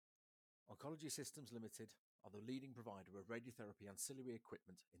Oncology Systems Limited are the leading provider of radiotherapy ancillary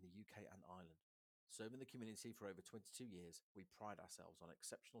equipment in the UK and Ireland. Serving the community for over 22 years, we pride ourselves on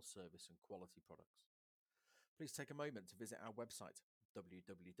exceptional service and quality products. Please take a moment to visit our website,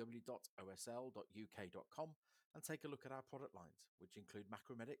 www.osl.uk.com, and take a look at our product lines, which include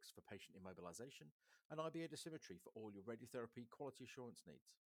Macromedics for patient immobilization and IBA dosimetry for all your radiotherapy quality assurance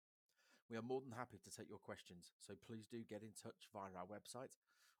needs. We are more than happy to take your questions, so please do get in touch via our website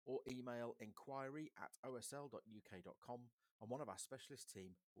or email inquiry@osl.uk.com, and one of our specialist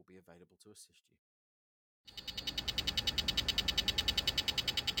team will be available to assist you.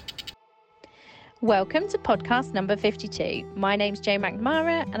 Welcome to podcast number 52. My name's Jo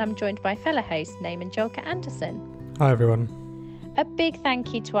McNamara and I'm joined by fellow hosts Naaman Jolka Anderson. Hi everyone. A big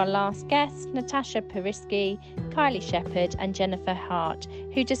thank you to our last guests, Natasha Parisky, Kylie Shepherd and Jennifer Hart,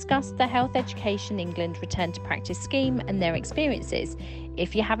 who discussed the Health Education England Return to Practice scheme and their experiences.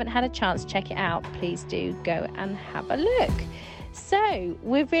 If you haven't had a chance to check it out, please do go and have a look. So,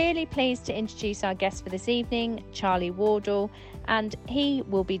 we're really pleased to introduce our guest for this evening, Charlie Wardle, and he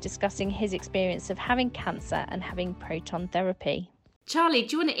will be discussing his experience of having cancer and having proton therapy. Charlie,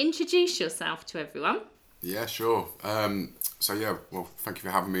 do you want to introduce yourself to everyone? Yeah, sure. Thank you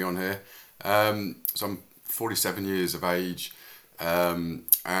for having me on here. So I'm 47 years of age, I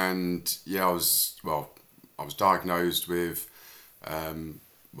was diagnosed with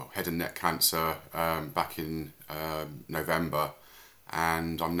head and neck cancer back in November,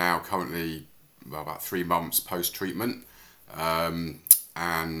 and I'm now currently about 3 months post-treatment,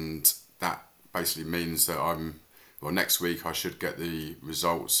 and that basically means that next week I should get the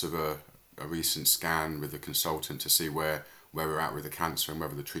results of a recent scan with a consultant to see where we're at with the cancer and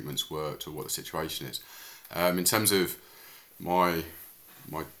whether the treatment's worked or what the situation is. In terms of my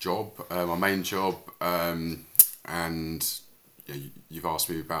job, my main job, and you've asked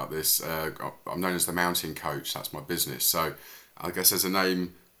me about this, I'm known as the mountain coach. That's my business. So I guess as the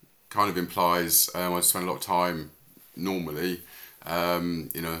name kind of implies, I spend a lot of time normally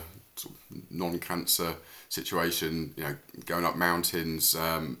in a sort of non-cancer situation, going up mountains,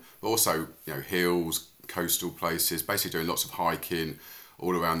 but also hills, coastal places, basically doing lots of hiking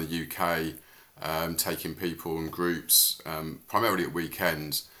all around the UK, taking people in groups, primarily at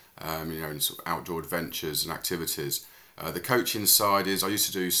weekends, in sort of outdoor adventures and activities. The coaching side is I used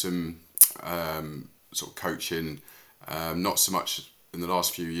to do some sort of coaching, not so much in the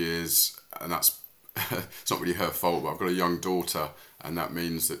last few years, and that's it's not really her fault, but I've got a young daughter, and that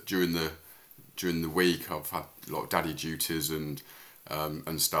means that during the week I've had a lot of daddy duties and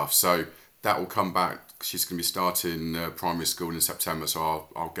stuff. So that will come back. She's going to be starting primary school in September, so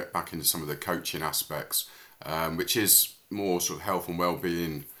I'll get back into some of the coaching aspects, which is more sort of health and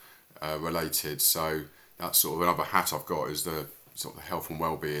well-being related. So that's sort of another hat I've got, is the sort of the health and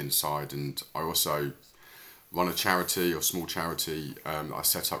well-being side. And I also run a charity, or small charity, that I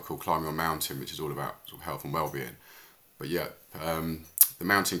set up called Climbing on Mountain, which is all about sort of health and well-being. But yeah, the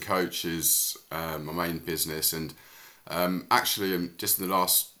mountain coach is my main business, and actually just in the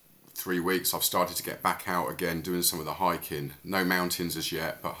last 3 weeks I've started to get back out again doing some of the hiking. No mountains as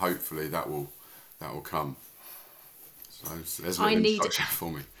yet, but hopefully that will come. So there's a little instruction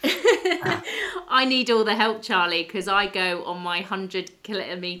for me. I need all the help, Charlie, because I go on my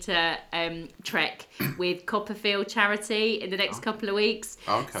 100-kilometre trek with Copperfield Charity in the next couple of weeks.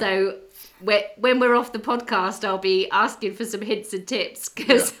 Okay. So when we're off the podcast, I'll be asking for some hints and tips,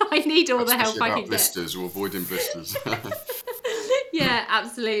 because I need all the help I can get. Blisters, or avoiding blisters. Yeah,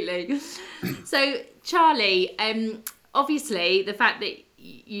 absolutely. So, Charlie, obviously the fact that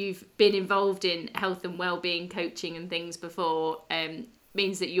you've been involved in health and wellbeing coaching and things before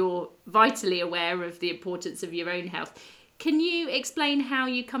means that you're vitally aware of the importance of your own health. Can you explain how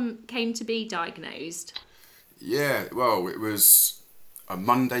you came to be diagnosed? Yeah, well, it was a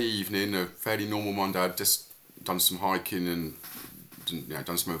Monday evening, a fairly normal Monday. I'd just done some hiking and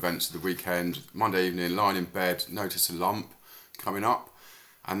done some events at the weekend. Monday evening, lying in bed, noticed a lump coming up,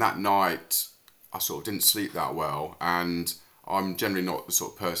 and that night I sort of didn't sleep that well, and I'm generally not the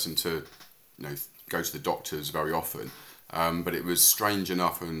sort of person to go to the doctors very often, but it was strange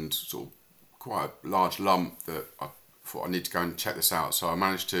enough and sort of quite a large lump that I thought I need to go and check this out. So I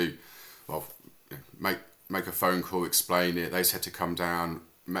managed to make a phone call, explain it. They said to come down,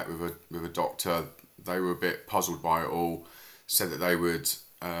 met with a doctor. They were a bit puzzled by it all, said that they would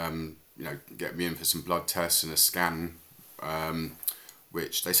get me in for some blood tests and a scan,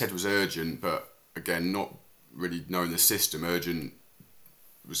 which they said was urgent, but again, not really knowing the system, urgent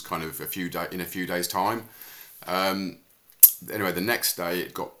was kind of in a few days' time. Anyway, the next day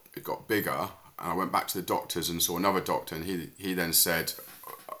it got bigger, and I went back to the doctors and saw another doctor, and he then said,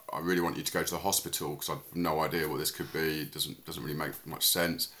 I really want you to go to the hospital because I've no idea what this could be. It doesn't really make much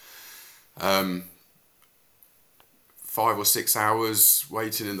sense. 5 or 6 hours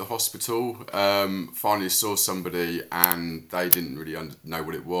waiting in the hospital. Finally saw somebody and they didn't really know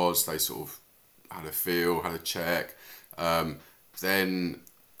what it was. They sort of had a feel, had a check. Then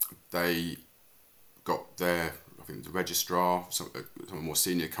they got their, I think the registrar, someone more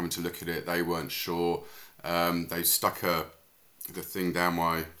senior coming to look at it. They weren't sure. They stuck the thing down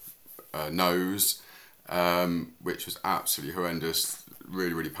my nose, which was absolutely horrendous,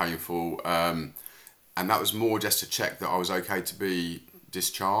 really, really painful. And that was more just to check that I was okay to be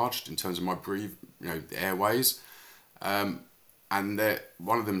discharged in terms of my the airways. And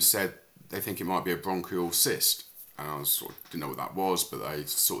one of them said they think it might be a bronchial cyst. And I didn't know what that was, but they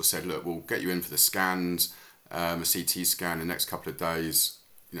sort of said, look, we'll get you in for the scans, a CT scan in the next couple of days,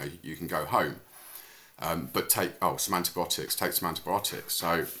 you can go home. But take some antibiotics.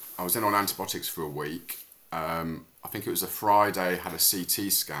 So I was then on antibiotics for a week. I think it was a Friday, had a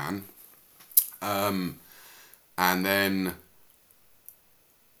CT scan. And then,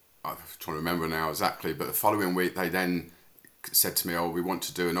 I'm trying to remember now exactly, but the following week they then said to me, we want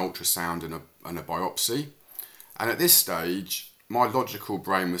to do an ultrasound and a biopsy. And at this stage, my logical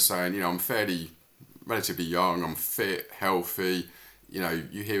brain was saying, I'm relatively young, I'm fit, healthy,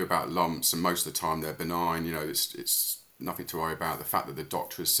 you hear about lumps and most of the time they're benign, it's nothing to worry about. The fact that the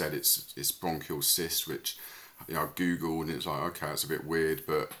doctor has said it's bronchial cyst, which, I Googled and it's like, okay, that's a bit weird,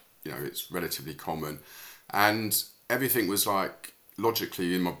 but, it's relatively common. And everything was like,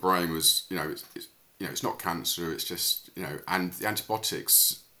 logically in my brain was, it's not cancer, it's just, and the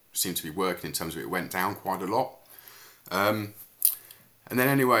antibiotics seemed to be working in terms of it went down quite a lot. And then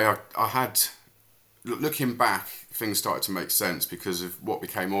anyway, I had, looking back, things started to make sense because of what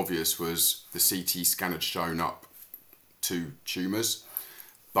became obvious was the CT scan had shown up 2 tumours,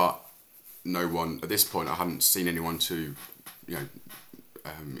 but no one, at this point I hadn't seen anyone to,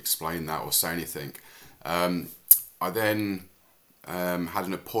 explain that or say anything. I then had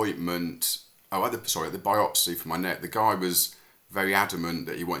an appointment, at the biopsy for my neck. The guy was very adamant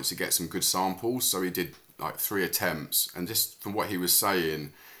that he wanted to get some good samples, so he did like 3 attempts, and just from what he was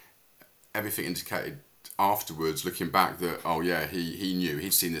saying, everything indicated afterwards, looking back, that he knew,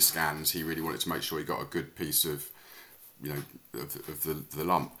 he'd seen the scans, he really wanted to make sure he got a good piece of the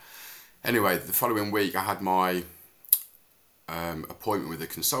lump. Anyway, the following week I had my appointment with a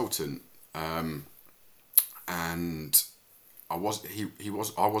consultant, and I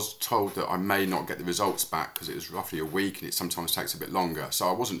was told that I may not get the results back because it was roughly a week and it sometimes takes a bit longer, so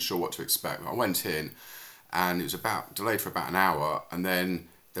I wasn't sure what to expect. I went in and it was delayed for about an hour, and then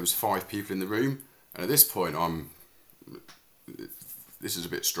there was 5 people in the room, and at this point this is a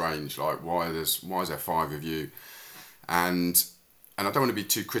bit strange, like why is there 5 of you? And I don't want to be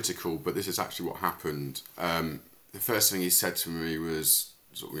too critical, but this is actually what happened. The first thing he said to me was,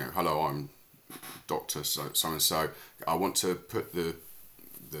 hello, I'm Dr. So-and-so. I want to put the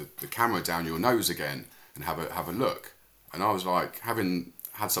camera down your nose again and have a look. And I was like, having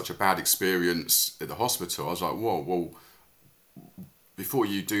had such a bad experience at the hospital, I was like, whoa, before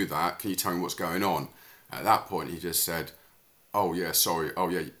you do that, can you tell me what's going on? At that point, he just said, oh yeah, sorry,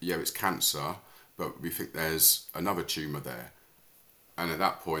 it's cancer, but we think there's another tumour there. And at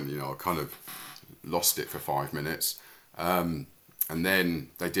that point, I kind of lost it for 5 minutes. And then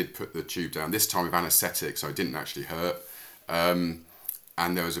they did put the tube down, this time with anaesthetic, so it didn't actually hurt. And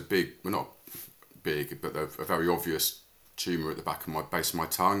there was a big, well, not big, but a very obvious tumour at the back of my base of my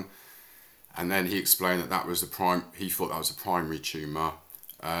tongue. And then he explained that was he thought that was a primary tumour.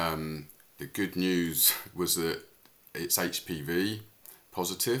 The good news was that it's HPV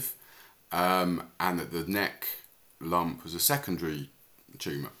positive, and that the neck lump was a secondary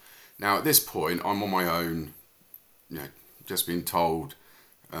tumour. Now at this point, I'm on my own, just being told,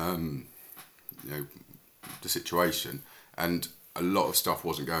 the situation, and a lot of stuff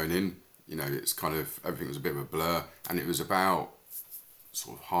wasn't going in. It's kind of, everything was a bit of a blur, and it was about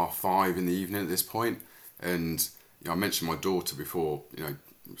sort of 5:30 in the evening at this point. And I mentioned my daughter before,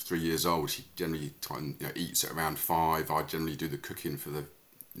 3 years old, she generally eats at around 5. I generally do the cooking for the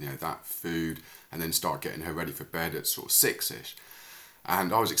that food, and then start getting her ready for bed at sort of 6ish.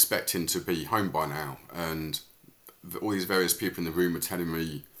 And I was expecting to be home by now, and all these various people in the room were telling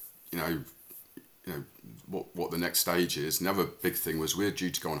me, what the next stage is. Another big thing was we're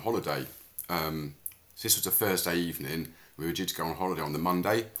due to go on holiday. So this was a Thursday evening. We were due to go on holiday on the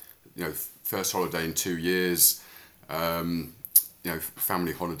Monday. First holiday in 2 years.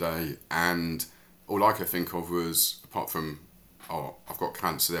 Family holiday, and all I could think of was, apart from, I've got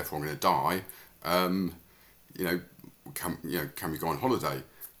cancer, therefore I'm going to die. Can we go on holiday?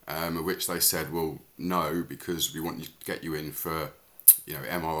 which they said, well, no, because we want you to get you in for,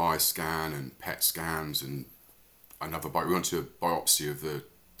 MRI scan and PET scans and we want to do a biopsy of the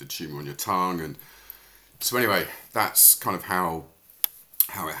tumour on your tongue. And so anyway, that's kind of how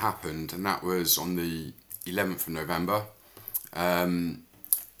it happened, and that was on the 11th of November, and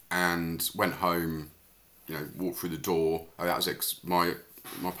went home, walked through the door. That was my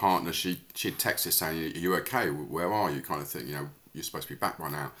partner. She'd texted saying, "Are you okay? Where are you?" kind of thing. You're supposed to be back by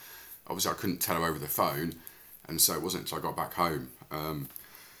now. Obviously, I couldn't tell her over the phone, and so it wasn't until I got back home.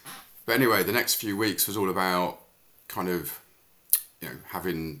 But anyway, the next few weeks was all about kind of,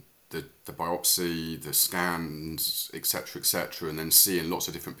 having the biopsy, the scans, etc., and then seeing lots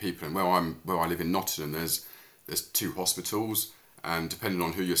of different people. And where I live in Nottingham, there's 2 hospitals, and depending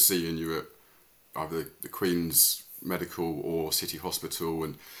on who you're seeing, you're at either the Queen's Medical or City Hospital,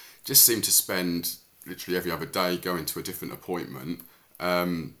 and just seem to spend literally every other day going to a different appointment.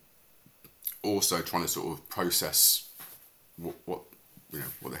 Also trying to sort of process what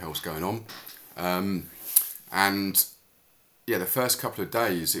the hell's going on, and yeah, the first couple of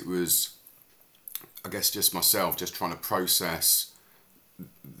days it was, I guess, just myself just trying to process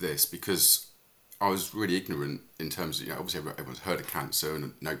this, because I was really ignorant in terms of, obviously everyone's heard of cancer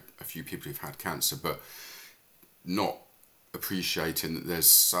and know a few people who've had cancer, but not appreciating that there's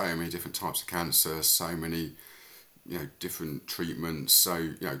so many different types of cancer, so many, different treatments,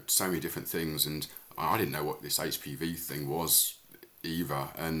 so many different things. And I didn't know what this HPV thing was either.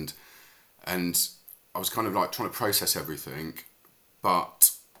 And I was kind of like trying to process everything,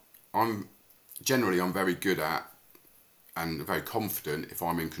 but I'm very good at and very confident if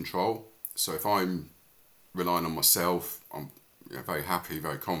I'm in control. So if I'm relying on myself, I'm very happy,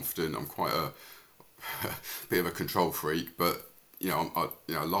 very confident. I'm quite a bit of a control freak, but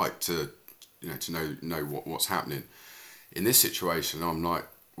I like to know what's happening. In this situation, I'm like,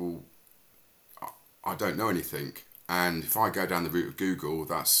 well, I don't know anything, and if I go down the route of Google,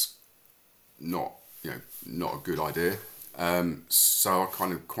 that's not a good idea. So I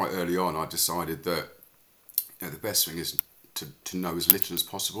kind of quite early on, I decided that the best thing is to know as little as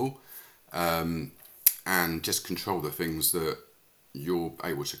possible, and just control the things that you're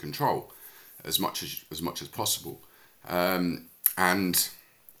able to control as much as possible. And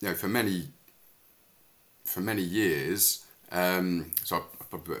for many years, so I'll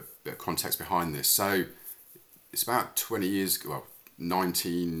put a bit of context behind this. So it's about 20 years ago, well,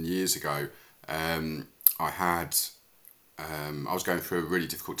 19 years ago, I was going through a really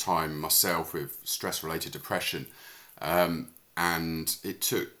difficult time myself with stress-related depression, and it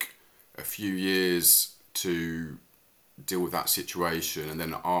took a few years to deal with that situation, and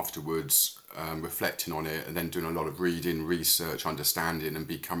then afterwards reflecting on it, and then doing a lot of reading, research, understanding, and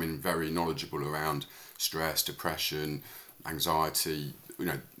becoming very knowledgeable around stress, depression, anxiety,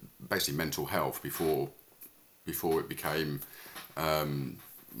 basically mental health before it became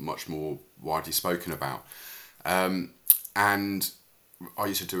much more widely spoken about. And I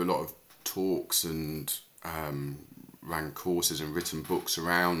used to do a lot of talks and ran courses and written books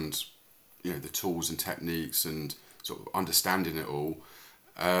around the tools and techniques and sort of understanding it all,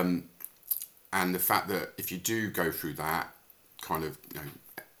 and the fact that if you do go through that kind of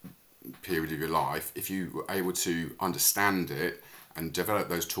period of your life, if you were able to understand it and develop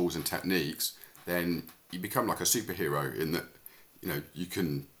those tools and techniques, then you become like a superhero in that you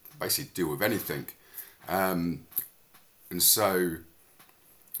can basically deal with anything. And so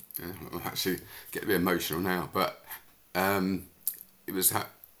I'll actually get a bit emotional now, but it was that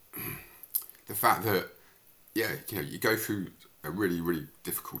the fact that you go through a really, really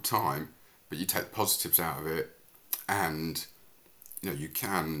difficult time, but you take the positives out of it, and you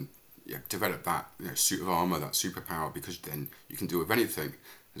can develop that suit of armour, that superpower, because then you can deal with anything.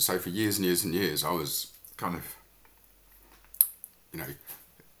 And so for years and years and years, I was kind of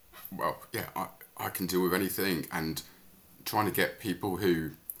I can deal with anything, and trying to get people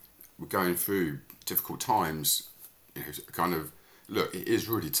who were going through difficult times, kind of, look, it is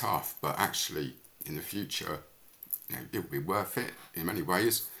really tough, but actually in the future, it will be worth it in many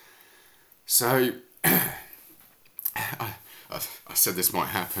ways. So I said this might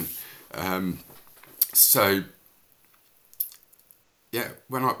happen. So yeah,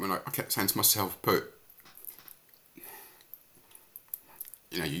 when I kept saying to myself, but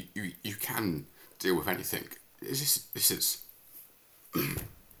you can deal with anything. This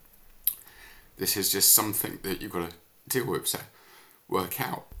is just something that you've got to deal with. So work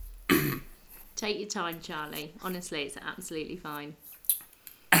out. Take your time, Charlie. Honestly, it's absolutely fine.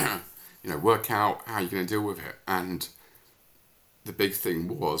 Work out how you're going to deal with it. And the big thing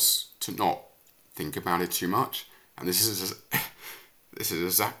was to not think about it too much. And this is this is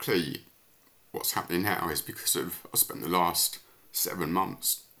exactly what's happening now, is because I spent the last 7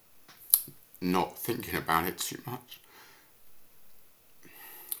 months not thinking about it too much.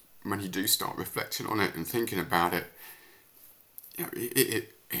 When you do start reflecting on it and thinking about it, you know,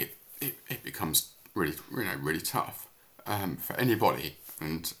 it becomes really, really tough for anybody.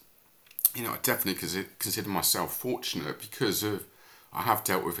 And you know, I definitely consider myself fortunate because I have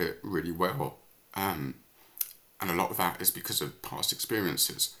dealt with it really well, and a lot of that is because of past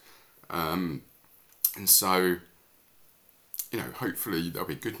experiences. And so, you know, hopefully there'll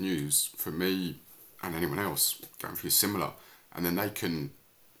be good news for me and anyone else going through similar, and then they can,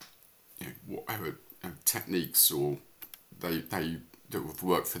 you know, whatever techniques or that would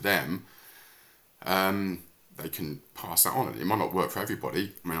work for them, they can pass that on. It might not work for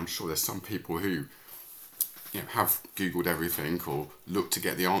everybody. I mean, I'm sure there's some people who, you know, have Googled everything or looked to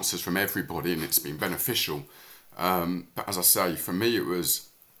get the answers from everybody, and it's been beneficial. But as I say, for me, it was,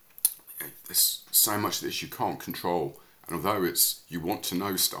 there's so much of this you can't control. And although you want to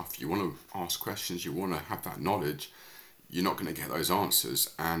know stuff, you want to ask questions, you want to have that knowledge, you're not going to get those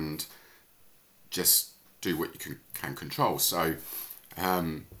answers, and just do what you can control. So,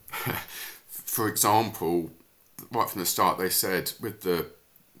 for example, right from the start, they said with the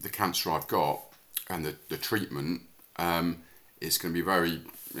cancer I've got and the treatment, it's going to be very, you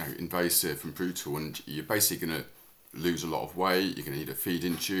know, invasive and brutal, and you're basically going to lose a lot of weight. You're going to need a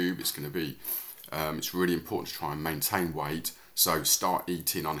feeding tube. It's going to be, it's really important to try and maintain weight. So start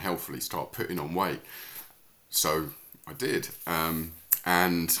eating unhealthily, start putting on weight. So I did,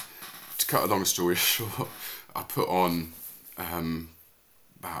 and to cut a long story short, I put on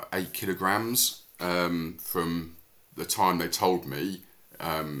about 8 kilograms from the time they told me,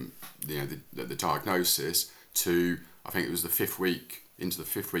 you know, the diagnosis, to I think it was the 5th week, into the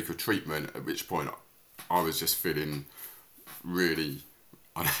 5th week of treatment, at which point I was just feeling really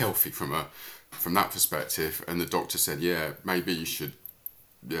unhealthy from that perspective. And the doctor said, yeah, maybe you should,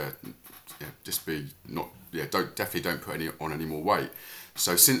 just be not, definitely don't put on any more weight.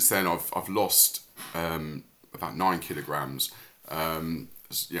 So since then I've lost about 9 kilograms, you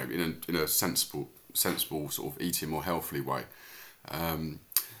know, in a sensible sort of eating more healthily way.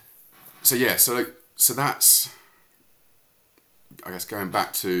 So that's, I guess, going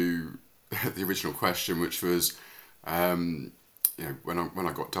back to the original question, which was, you know, when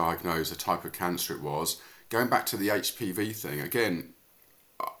I got diagnosed, the type of cancer it was. Going back to the HPV thing again,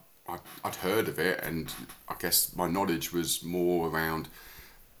 I'd heard of it, and I guess my knowledge was more around.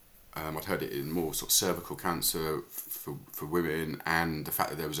 I'd heard it in more sort of cervical cancer for women, and the fact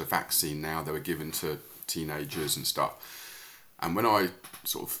that there was a vaccine now they were given to teenagers and stuff. And when I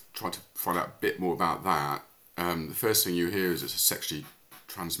sort of tried to find out a bit more about that, the first thing you hear is it's a sexually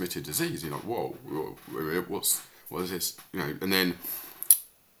transmitted disease. You're like, whoa, what is this? You know, and then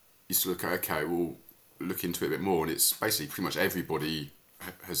you sort of look, okay, we'll look into it a bit more, and it's basically pretty much everybody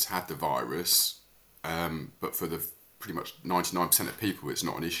has had the virus, but for the pretty much 99% of people, it's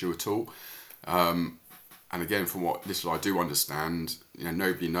not an issue at all. And again, from what little I do understand, you know,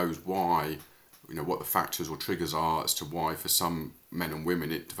 nobody knows why, you know, what the factors or triggers are as to why for some men and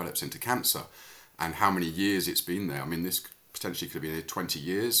women it develops into cancer, and how many years it's been there. I mean, this potentially could have been 20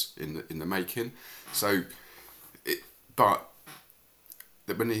 years in the making. So, but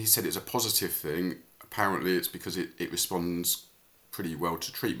when he said it's a positive thing, apparently it's because it responds pretty well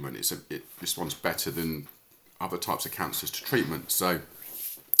to treatment. It responds better than other types of cancers to treatment. So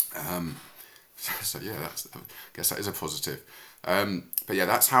yeah, I guess that is a positive. But yeah,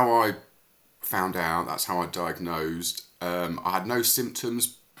 that's how I found out. That's how I diagnosed. I had no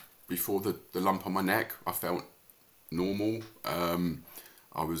symptoms before the lump on my neck. I felt normal.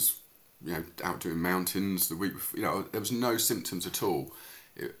 I was, you know, out doing mountains the week before. You know, there was no symptoms at all.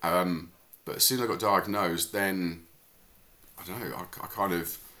 But as soon as I got diagnosed, then I don't know. I kind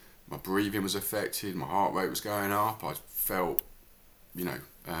of, my breathing was affected. My heart rate was going up. I felt, you know,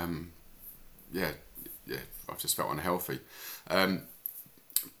 I just felt unhealthy. But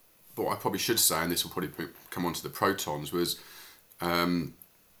what I probably should say, and this will probably come on to the protons, was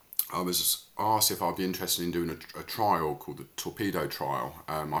I was asked if I'd be interested in doing a trial called the Torpedo Trial.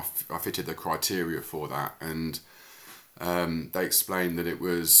 I fitted the criteria for that, and they explained that it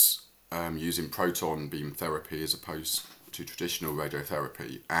was using proton beam therapy as opposed to traditional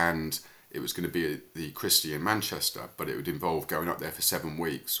radiotherapy, and it was going to be at the Christie in Manchester, but it would involve going up there for 7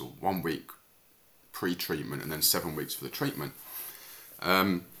 weeks, or 1 week pre-treatment and then 7 weeks for the treatment.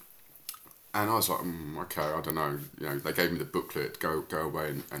 And I was like, okay, I don't know. You know, they gave me the booklet, go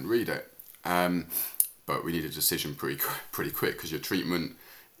away and read it. But we need a decision pretty quick, because your treatment,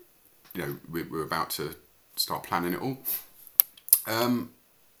 you know, we're about to start planning it all. And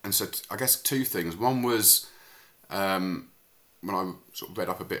so I guess two things. One was when I sort of read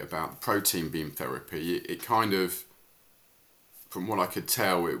up a bit about protein beam therapy, it kind of, from what I could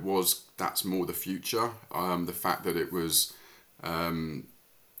tell, that's more the future. The fact that it was, the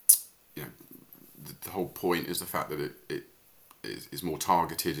whole point is the fact that it is more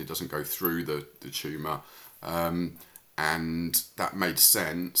targeted. It doesn't go through the tumour, and that made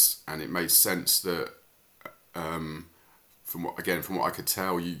sense. And it made sense that, from what I could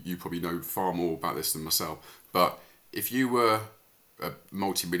tell, you probably know far more about this than myself. But if you were a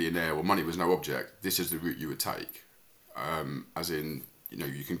multi-millionaire or money was no object, this is the route you would take. As in,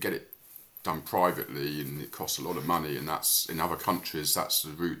 you can get it done privately and it costs a lot of money, and that's, in other countries, that's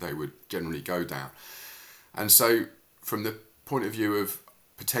the route they would generally go down. And so from the point of view of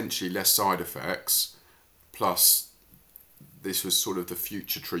potentially less side effects, plus this was sort of the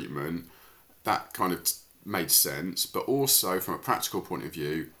future treatment, that kind of made sense. But also from a practical point of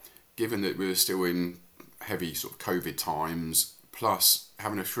view, given that we were still in heavy sort of COVID times, plus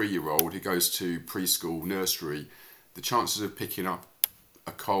having a 3-year-old who goes to preschool, nursery, the chances of picking up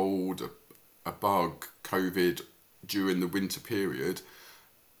a cold, a bug, COVID during the winter period,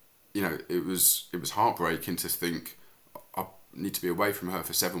 it was heartbreaking to think I need to be away from her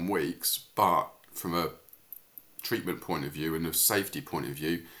for 7 weeks. But from a treatment point of view and a safety point of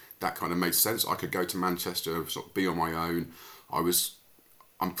view, that kind of made sense. I could go to Manchester, sort of be on my own.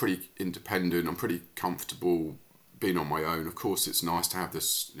 I'm pretty independent. I'm pretty comfortable being on my own. Of course, it's nice to have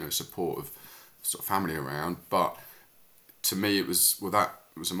this, support of sort of family around. But to me, it was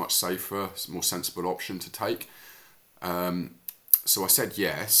a much safer, more sensible option to take. So I said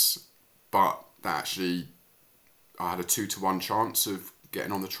yes, but that actually, I had a 2-to-1 chance of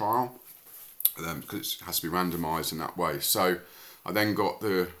getting on the trial, because it has to be randomised in that way. So I then got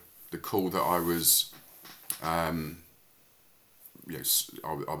the call that I was, I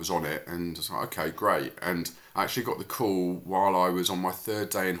was on it, and I was like, okay, great. And I actually got the call while I was on my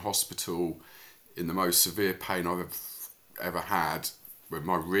 3rd day in hospital in the most severe pain I've ever had, with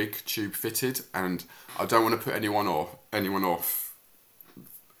my rig tube fitted. And I don't want to put anyone off.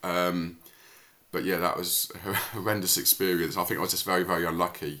 But yeah, that was a horrendous experience. I think I was just very, very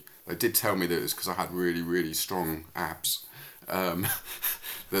unlucky. They did tell me that it was because I had really, really strong abs.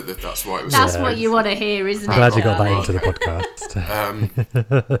 That's why it was. That's what you want to hear, isn't it? I'm glad you got that into the podcast.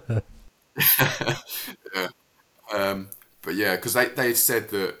 Yeah. But yeah, because they said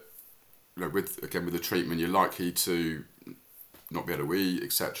that, with the treatment, you're likely to not be able to eat,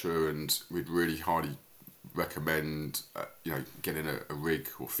 etc. And we'd really highly recommend, getting a rig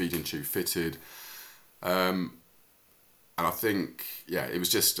or feeding tube fitted. And I think, it was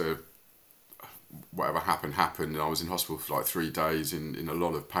just whatever happened. And I was in hospital for like 3 days in a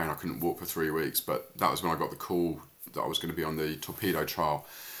lot of pain. I couldn't walk for 3 weeks, but that was when I got the call that I was going to be on the Torpedo trial.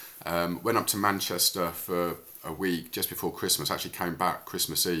 Went up to Manchester for a week just before Christmas. Actually came back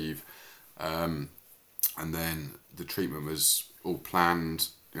Christmas Eve, and then the treatment was all planned.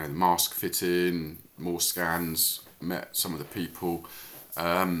 The mask fitting, more scans, met some of the people,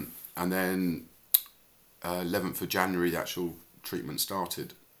 and then 11th of January the actual treatment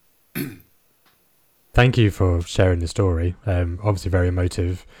started. Thank you for sharing the story. Obviously very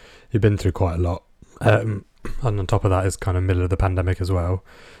emotive. You've been through quite a lot. And on top of that is kind of middle of the pandemic as well.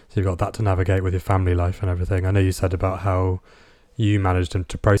 So you've got that to navigate with your family life and everything. I know you said about how you managed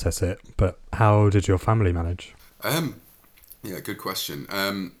to process it, but how did your family manage? Yeah, good question.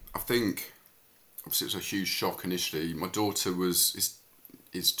 I think obviously it was a huge shock initially. My daughter is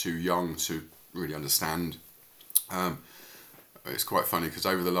too young to really understand. It's quite funny because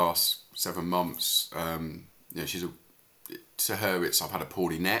over the last 7 months, to her it's I've had a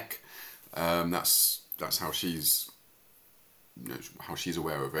poorly neck. That's how she's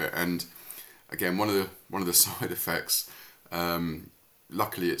aware of it. And again, one of the side effects.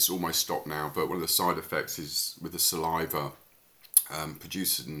 Luckily, it's almost stopped now. But one of the side effects is with the saliva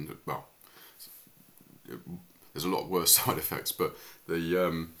producing. Well, there's a lot worse side effects, but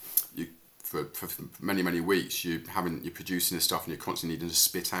for many weeks you're producing this stuff and you're constantly needing to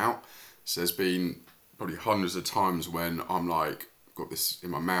spit out. So there's been probably hundreds of times when I'm like got this in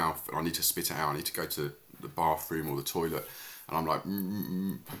my mouth and I need to spit it out. I need to go to the bathroom or the toilet, and I'm like,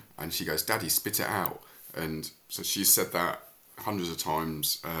 and she goes, "Daddy, spit it out." And so she said that hundreds of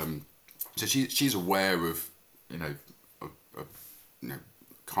times. So she's aware of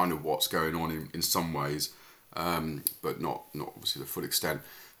kind of what's going on in some ways, but not obviously the full extent.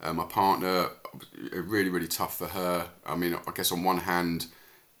 My partner, really tough for her. I mean, I guess on one hand,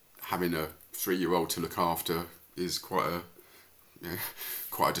 having a 3-year-old to look after is quite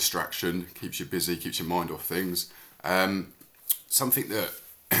a distraction. Keeps you busy, keeps your mind off things. something that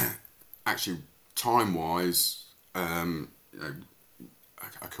actually time-wise, a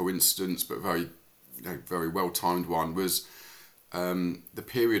coincidence, but very well-timed one, was the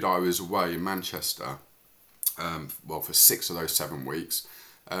period I was away in Manchester. For 6 of those 7 weeks,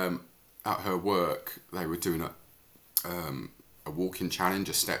 at her work, they were doing a walking challenge,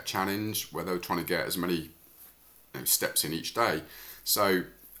 a step challenge, where they were trying to get as many steps in each day. So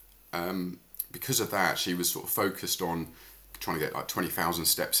because of that, she was sort of focused on trying to get like 20,000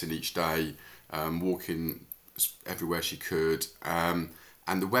 steps in each day, walking everywhere she could. And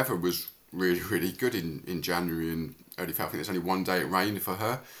the weather was really, really good in January and early February. I think there's only one day it rained for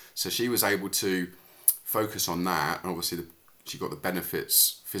her. So she was able to focus on that. And obviously she got the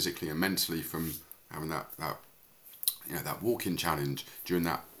benefits physically and mentally from having that walking challenge during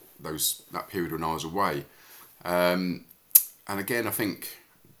that period when I was away. And again, I think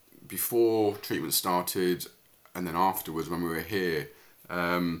before treatment started and then afterwards when we were here,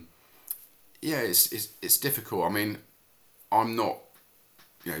 it's difficult. I mean, I'm not,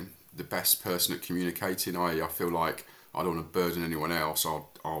 the best person at communicating. I feel like I don't want to burden anyone else. I'll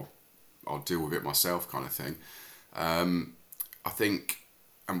deal with it myself, kind of thing. I think,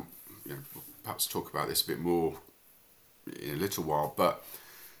 and we'll perhaps talk about this a bit more in a little while, but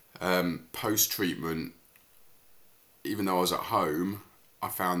post-treatment, even though I was at home, I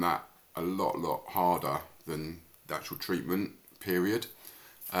found that a lot harder than the actual treatment period.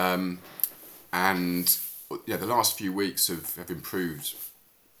 And the last few weeks have improved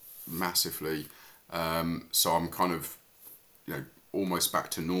massively. So I'm kind of, almost back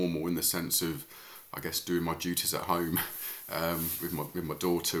to normal in the sense of, I guess, doing my duties at home with my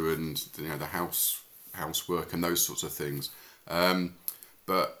daughter and the housework and those sorts of things.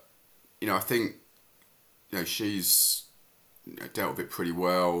 But I think she's dealt with it pretty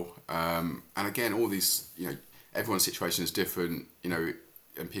well. And again, all these everyone's situation is different, and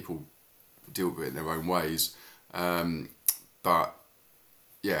people deal with it in their own ways. But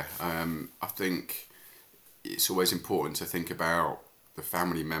I think it's always important to think about the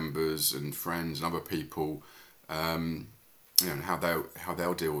family members and friends and other people, and how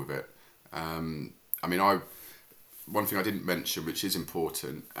they'll deal with it. One thing I didn't mention, which is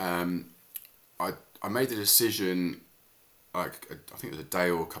important, I made the decision, I think it was a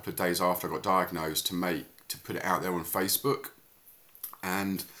day or a couple of days after I got diagnosed, to put it out there on Facebook.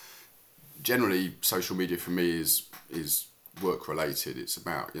 And generally, social media for me is work related. It's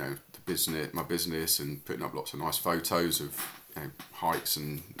about my business, and putting up lots of nice photos of hikes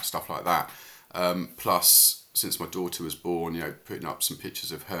and stuff like that. Plus, since my daughter was born, putting up some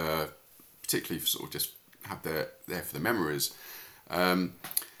pictures of her, particularly sort of just have there for the memories.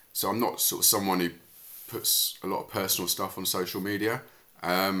 So I'm not sort of someone who puts a lot of personal stuff on social media,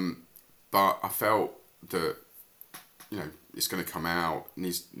 but I felt that it's going to come out,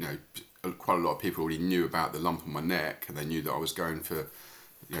 and quite a lot of people already knew about the lump on my neck, and they knew that I was going for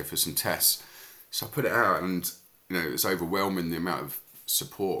for some tests. So I put it out, and it was overwhelming, the amount of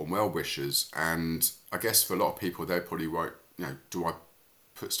support and well wishers. And I guess for a lot of people, they probably won't, do I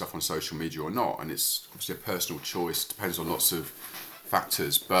put stuff on social media or not? And it's obviously a personal choice, depends on lots of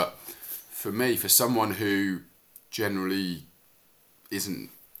factors. But for me, for someone who generally isn't,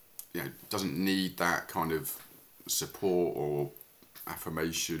 doesn't need that kind of support or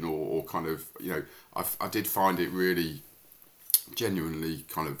affirmation or kind of, I did find it really genuinely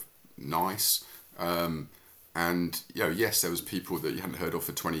kind of nice. And yes, there was people that you hadn't heard of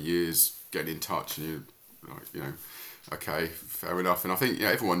for 20 years getting in touch, and you're like, okay, fair enough. And I think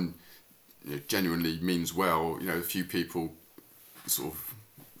everyone genuinely means well. A few people sort of,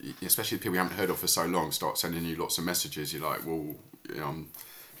 especially the people you haven't heard of for so long, start sending you lots of messages. You're like, well, I'm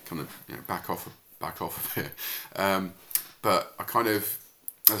kind of back off a bit. But I kind of,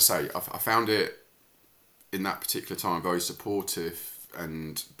 as I say, I found it in that particular time very supportive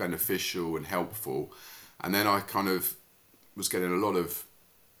and beneficial and helpful. And then I kind of was getting a lot of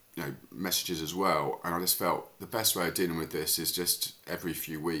messages as well, and I just felt the best way of dealing with this is just every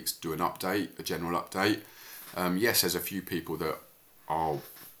few weeks do an update, a general update. Yes, there's a few people that I'll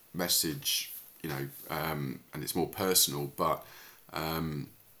message, and it's more personal, but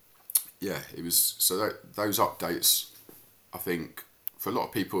it was so those updates, I think for a lot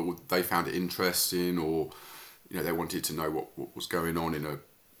of people, they found it interesting, or they wanted to know what was going on in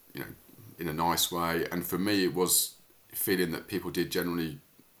a nice way. And for me, it was feeling that people did generally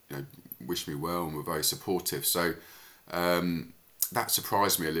wish me well and were very supportive. So that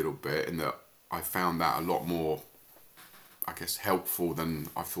surprised me a little bit, in that I found that a lot more, I guess, helpful than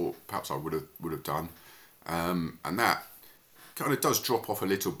I thought perhaps I would have done. And that kind of does drop off a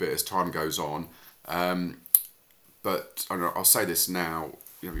little bit as time goes on. but I'll say this now.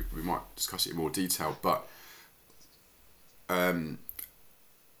 We might discuss it in more detail, but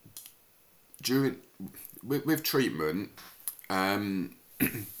with treatment,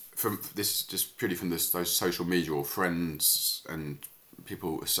 from this just purely from those social media or friends and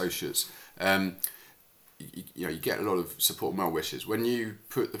people, associates, you get a lot of support and well wishes. When you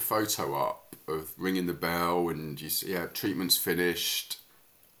put the photo up of ringing the bell and you say, treatment's finished,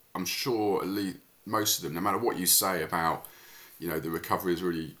 I'm sure at least most of them, no matter what you say about, the recovery is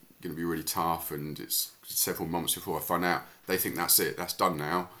really going to be really tough and it's several months before I find out, they think that's it, that's done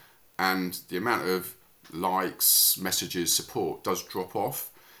now. And the amount of likes, messages, support does drop off.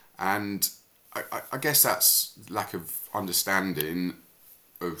 And I guess that's lack of understanding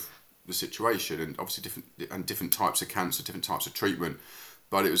of the situation, and obviously different types of cancer, different types of treatment.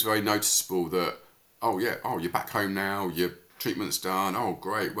 But it was very noticeable that, you're back home now, your treatment's done, oh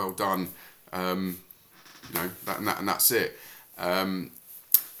great, well done, and that's it. And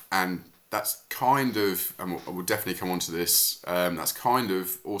that's kind of, and we'll definitely come on to this, that's kind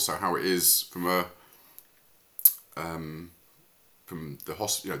of also how it is from the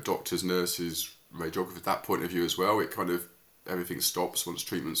hospital, doctors, nurses, radiographers, that point of view as well. It kind of, everything stops once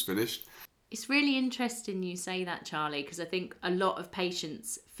treatment's finished. It's really interesting you say that, Charlie, because I think a lot of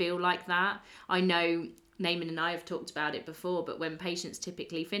patients feel like that. I know Naaman and I have talked about it before, but when patients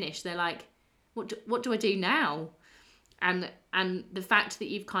typically finish, they're like, what do I do now? And the fact that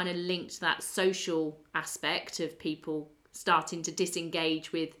you've kind of linked that social aspect of people starting to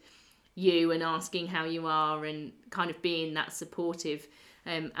disengage with you and asking how you are and kind of being that supportive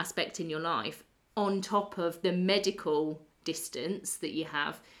aspect in your life on top of the medical distance that you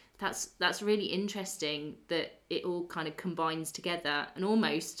have, that's really interesting that it all kind of combines together and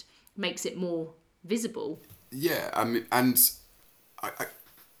almost makes it more visible. Yeah, I mean, and I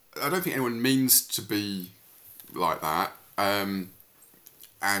don't think anyone means to be like that, and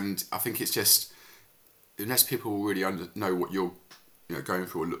I think it's just, unless people really know what you're going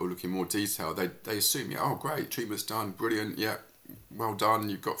through or look in more detail, they assume, oh great, treatment's done, brilliant, yeah, well done,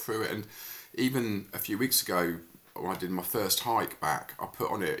 you've got through it. And even a few weeks ago, when I did my first hike back, I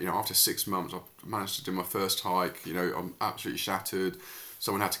put on it, after 6 months, I managed to do my first hike, I'm absolutely shattered.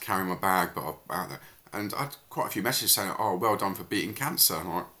 Someone had to carry my bag, but I'm out there. And I had quite a few messages saying, oh, well done for beating cancer. And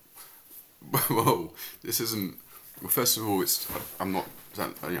I'm like, whoa, this isn't, well, first of all, I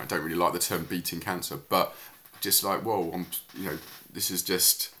don't really like the term beating cancer, but just like, whoa, this is,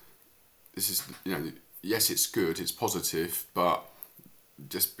 yes, it's good, it's positive, but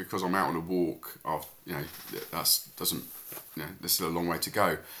just because I'm out on a walk, there's still a long way to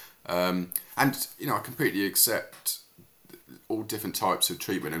go. And I completely accept all different types of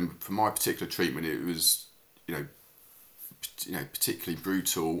treatment. And for my particular treatment, it was, particularly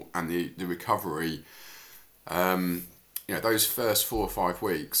brutal, and the recovery, those first 4 or 5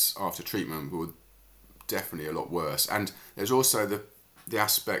 weeks after treatment were definitely a lot worse. And there's also the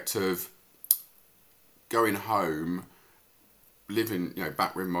aspect of going home, living,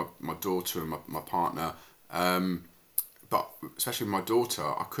 back with my daughter and my partner, but especially with my daughter,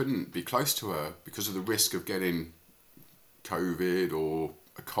 I couldn't be close to her because of the risk of getting COVID or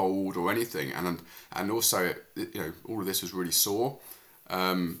a cold or anything, and also, all of this was really sore,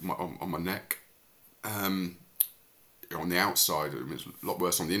 on my neck, on the outside. It was a lot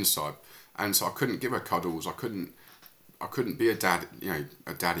worse on the inside, and so I couldn't give her cuddles. I couldn't be a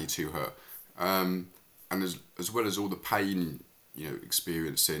daddy to her, and as well as all the pain,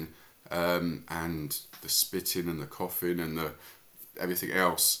 experiencing, and the spitting and the coughing and the everything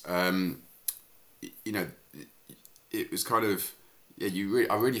else, it was kind of,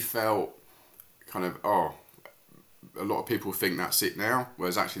 I really felt kind of, a lot of people think that's it now,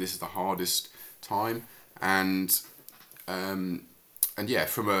 whereas actually this is the hardest time. And from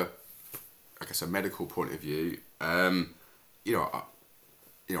a medical point of view, I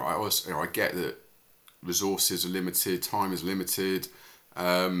also, I get that resources are limited, time is limited,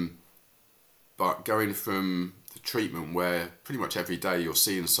 but going from the treatment where pretty much every day you're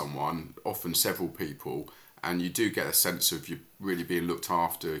seeing someone, often several people, and you do get a sense of you really being looked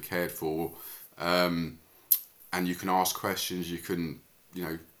after, cared for, and you can ask questions, you can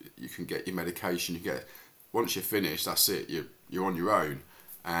get your medication, once you're finished, that's it, you're on your own.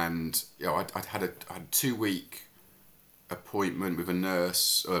 And I had a 2-week appointment with a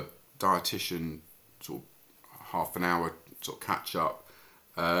nurse, a dietitian, sort of half an hour sort of catch up,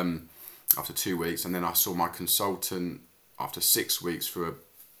 after 2 weeks, and then I saw my consultant after 6 weeks for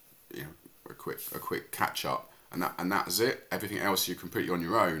a quick catch up, and that's it. Everything else you're completely on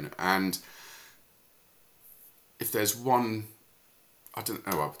your own. And if there's one, I don't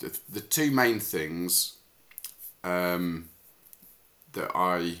know, the two main things that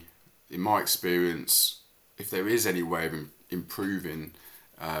in my experience, if there is any way of improving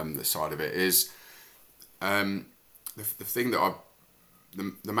the side of it, is the thing that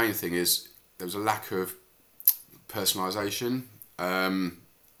the main thing is there was a lack of personalisation. And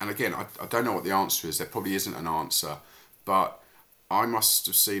again, I don't know what the answer is. There probably isn't an answer, but I must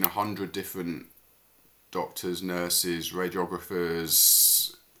have seen 100 different doctors, nurses,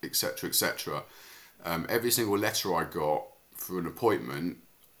 radiographers, etc., etc. Every single letter I got for an appointment,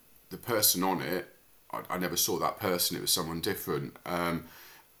 the person on it, I never saw that person. It was someone different. It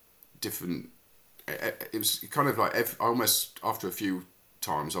was kind of like I almost, after a few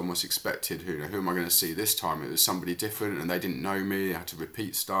times, I almost expected who am I going to see this time? It was somebody different, and they didn't know me. They had to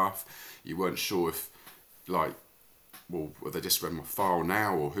repeat stuff. You weren't sure if, like, well, they just read my file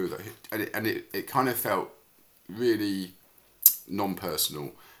now or who they, and it kind of felt really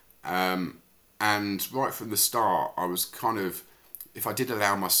non-personal. And right from the start, I was kind of, if I did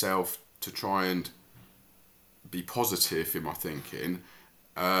allow myself to try and be positive in my thinking,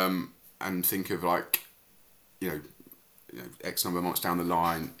 and think of like, you know, X number of months down the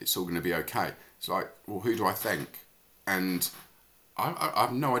line, it's all going to be okay. It's like, well, who do I thank? And I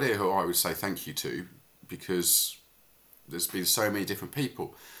have no idea who I would say thank you to, because there's been so many different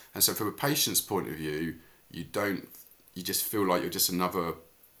people. And so from a patient's point of view, you just feel like you're just another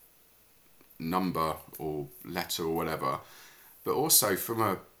number or letter or whatever. But also from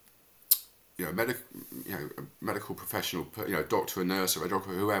a medical professional, doctor, a nurse, or a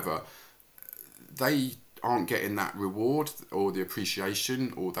doctor, whoever, they aren't getting that reward or the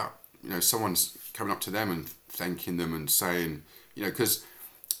appreciation, or that, someone's coming up to them and thanking them and saying, because,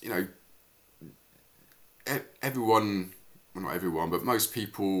 everyone, well, not everyone, but most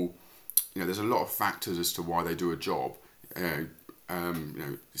people, there's a lot of factors as to why they do a job.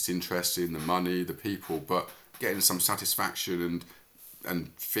 It's interesting, the money, the people, but getting some satisfaction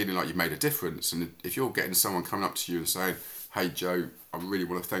and feeling like you've made a difference. And if you're getting someone coming up to you and saying, "Hey Joe, I really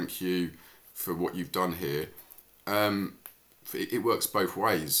want to thank you for what you've done here," it works both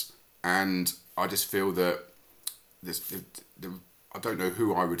ways. And I just feel that I don't know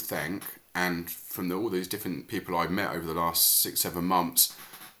who I would thank. And from all these different people I've met over the last 6-7 months,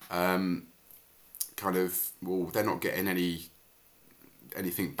 they're not getting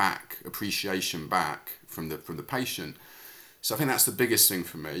anything back, appreciation back from the patient. So I think that's the biggest thing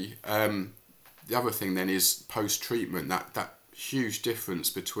for me. The other thing then is post-treatment, that huge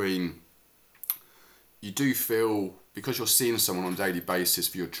difference between, you do feel, because you're seeing someone on a daily basis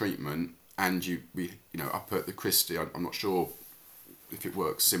for your treatment, and up at the Christie, I'm not sure if it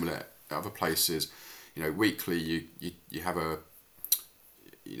works similar at other places, weekly you have a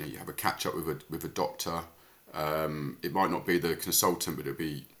catch up with a doctor. It might not be the consultant, but it'll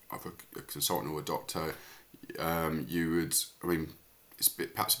be either a consultant or a doctor. It's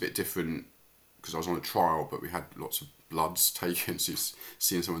perhaps a bit different because I was on a trial, but we had lots of bloods taken, so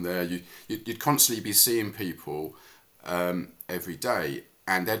seeing someone there. You'd constantly be seeing people every day,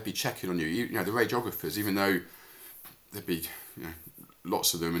 and they'd be checking on you. The radiographers, even though there'd be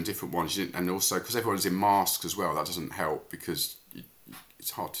lots of them and different ones, and also because everyone's in masks as well, that doesn't help, because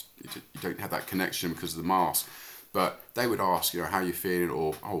it's hard you don't have that connection because of the mask. But they would ask, how you feeling,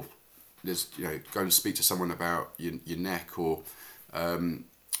 or go and speak to someone about your neck, or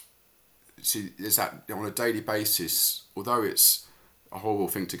see, there's that on a daily basis. Although it's a horrible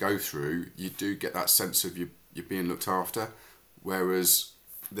thing to go through, you do get that sense of you're being looked after. Whereas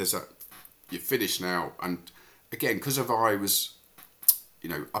there's you're finished now, and again, because I was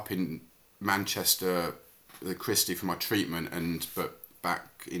up in Manchester, the Christie, for my treatment, but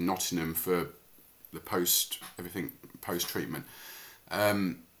back in Nottingham for the post-treatment,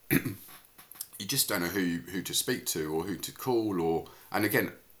 you just don't know who to speak to or who to call, and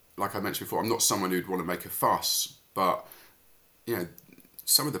again, like I mentioned before, I'm not someone who'd want to make a fuss, but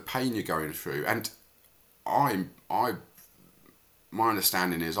some of the pain you're going through, and my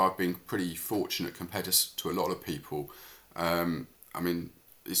understanding is I've been pretty fortunate compared to a lot of people.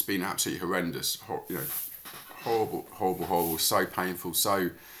 It's been absolutely horrendous, horrible, so painful, so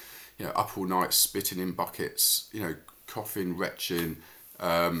up all night, spitting in buckets, coughing, retching,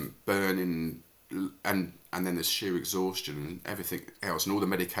 burning, and then there's sheer exhaustion and everything else, and all the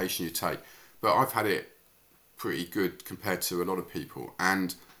medication you take. But I've had it pretty good compared to a lot of people,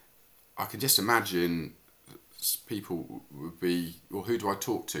 and I can just imagine people would be, well, who do I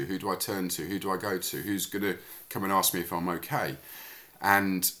talk to? Who do I turn to? Who do I go to? Who's going to come and ask me if I'm okay?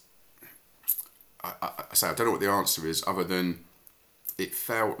 And I don't know what the answer is, other than it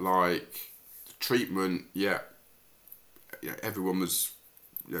felt like treatment, everyone was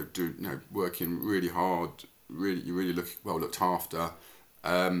working really hard, you're really well looked after,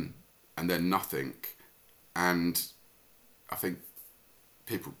 and then nothing. And I think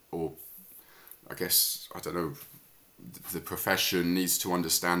people, or I guess, I don't know, the profession needs to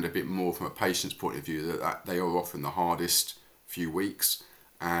understand a bit more from a patient's point of view that they are often the hardest few weeks,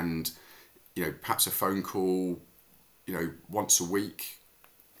 and perhaps a phone call once a week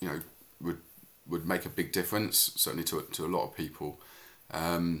would make a big difference, certainly to a lot of people.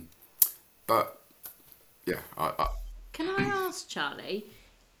 But yeah, Can I ask, Charlie,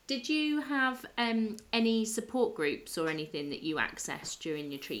 did you have any support groups or anything that you accessed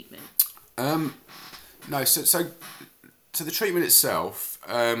during your treatment? no. So the treatment itself.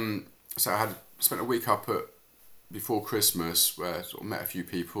 So I had spent a week up before Christmas, where I sort of met a few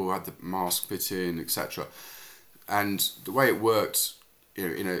people, had the mask fit in, etc. And the way it worked,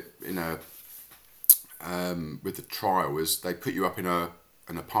 in a with the trial, is they put you up in an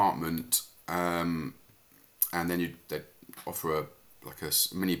apartment, and then they offer a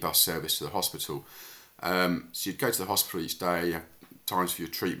minibus service to the hospital. So you'd go to the hospital each day, have times for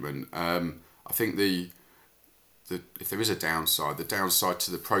your treatment. I think if there is a downside, the downside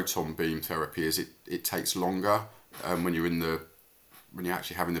to the proton beam therapy is it takes longer when you're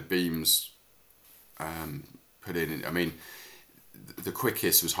actually having the beams put in. I mean, the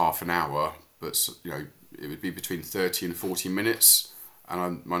quickest was half an hour, but it would be between 30 and 40 minutes.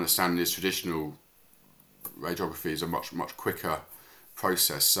 And my understanding is traditional radiography is a much quicker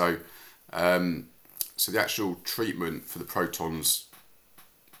process. So the actual treatment for the protons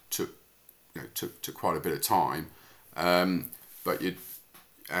took quite a bit of time, but you'd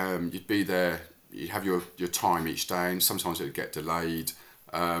be there. You'd have your time each day, and sometimes it would get delayed,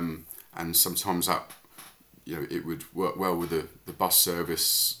 and sometimes that it would work well with the bus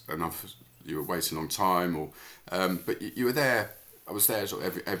service, and you were waiting a long time, or but you were there. I was there sort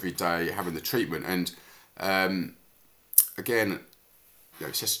of every day having the treatment, and again,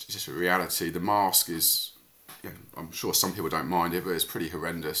 it's just a reality. The mask is, I'm sure some people don't mind it, but it's pretty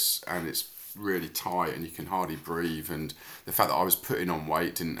horrendous, and it's really tight, and you can hardly breathe. And the fact that I was putting on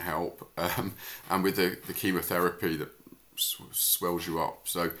weight didn't help, and with the chemotherapy that swells you up,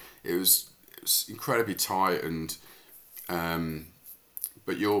 so it was incredibly tight. And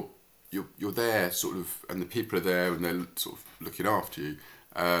but you're there sort of, and the people are there, and they're sort of looking after you,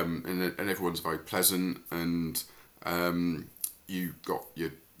 and everyone's very pleasant, and you got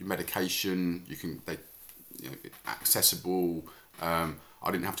your medication. Accessible. I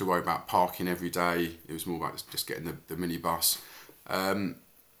didn't have to worry about parking every day. It was more about just getting the minibus. And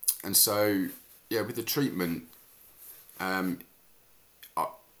so, with the treatment, over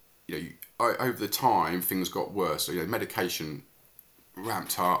the time, things got worse. So, medication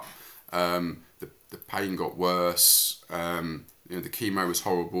ramped up. The pain got worse. The chemo was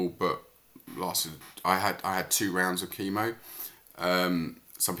horrible, but lasted. I had 2 rounds of chemo.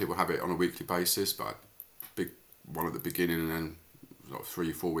 Some people have it on a weekly basis, but big one at the beginning, and then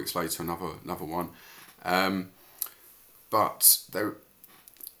 3-4 weeks later another one. But there,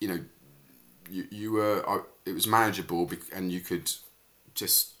 you were. It was manageable, and you could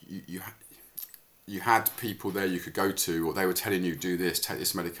just you had people there you could go to, or they were telling you, do this, take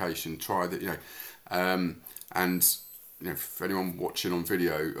this medication, try that, and for anyone watching on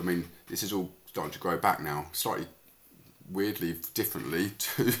video, I mean, this is all starting to grow back now, slightly weirdly differently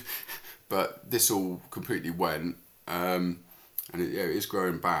but this all completely went, and it is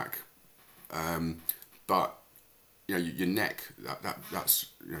growing back, but your neck, that's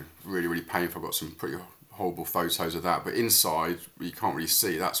really, really painful. I've got some pretty horrible photos of that, but inside you can't really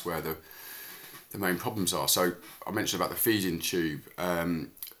see. That's where the main problems are. So I mentioned about the feeding tube,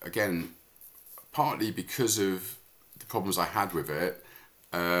 again, partly because of the problems I had with it,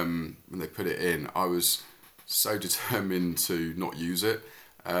 when they put it in, I was so determined to not use it,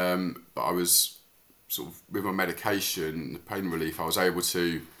 but I was sort of, with my medication, the pain relief, I was able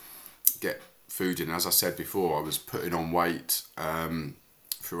to get food in. As I said before, I was putting on weight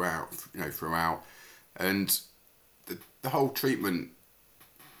throughout, and the whole treatment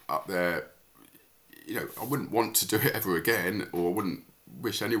up there, I wouldn't want to do it ever again, or I wouldn't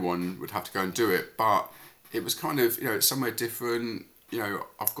wish anyone would have to go and do it, but it was kind of, it's somewhere different,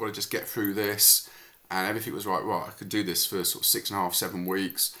 I've got to just get through this, and everything was right, I could do this for sort of 6.5, 7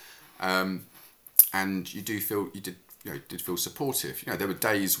 weeks, and you did feel supportive. There were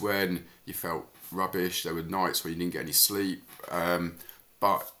days when you felt rubbish, there were nights where you didn't get any sleep,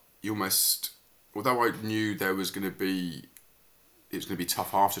 but you almost, although I knew it was going to be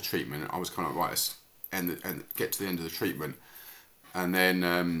tough after treatment, I was kind of right, and get to the end of the treatment, and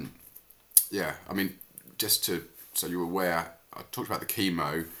then just so you're aware, I talked about the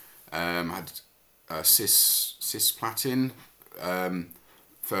chemo. I had cisplatin.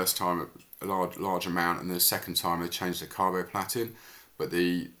 First time a large amount, and the second time they changed to carboplatin. But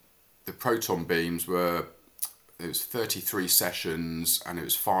the proton beams it was 33 sessions, and it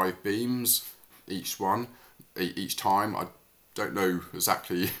was 5 beams each time. I don't know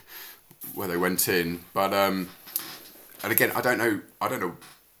exactly where they went in, but and again, I don't know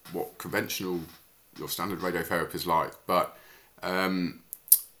what conventional or standard radiotherapy is like, but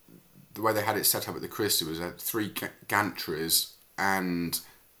the way they had it set up at the Christie was they had 3 gantries, and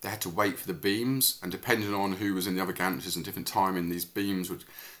they had to wait for the beams, and depending on who was in the other gantries and different timing, these beams would.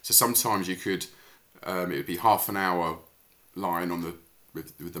 So sometimes you could, it would be half an hour lying on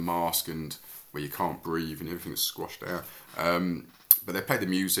with the mask and where you can't breathe and everything's squashed out. But they played the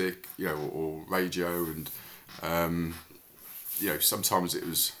music, or radio, and sometimes it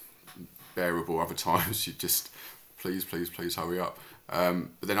was bearable. Other times you just please hurry up.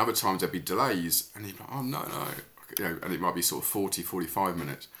 But then other times there'd be delays, and you'd be like, oh no, and it might be sort of 40-45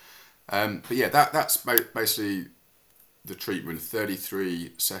 minutes. But yeah, that's basically the treatment: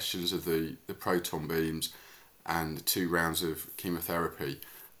 33 sessions of the proton beams and 2 rounds of chemotherapy.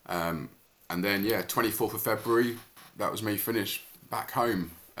 And then 24th of February, that was me finished back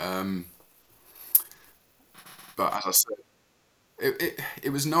home. But as I said, it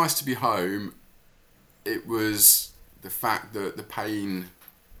was nice to be home. It was the fact that the pain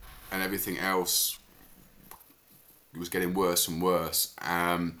and everything else was getting worse and worse.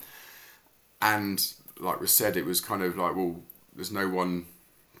 And like we said, it was kind of like, well, there's no one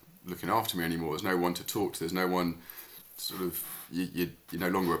looking after me anymore. There's no one to talk to. There's no one sort of, you're no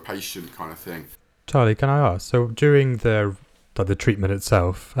longer a patient kind of thing. Charlie, can I ask, so during the treatment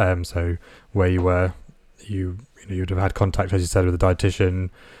itself, so where you were, you'd have had contact, as you said, with the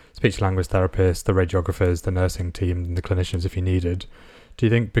dietitian, speech language therapist, the radiographers, the nursing team, and the clinicians if you needed. Do you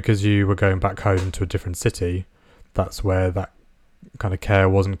think because you were going back home to a different city, that's where that kind of care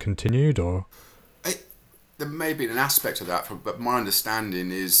wasn't continued, or? There may be an aspect of that, but my understanding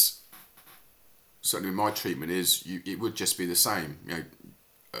is, certainly my treatment is, it would just be the same.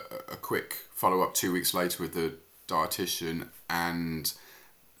 A quick follow-up 2 weeks later with the dietitian and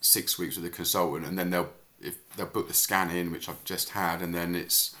 6 weeks with the consultant, and then they'll book the scan in, which I've just had, and then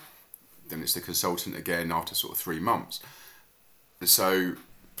it's the consultant again after sort of 3 months. And so,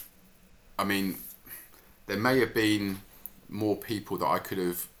 I mean, there may have been more people that I could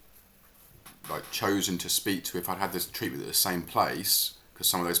have chosen to speak to if I'd had this treatment at the same place, because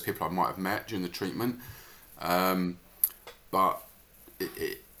some of those people I might have met during the treatment. But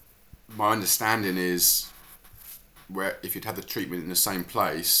my understanding is, where if you'd had the treatment in the same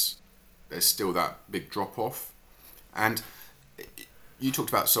place, there's still that big drop off. And you talked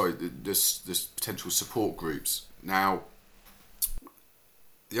about this potential support groups. Now,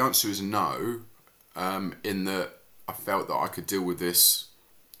 the answer is no, in that I felt that I could deal with this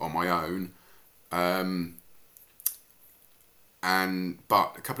on my own.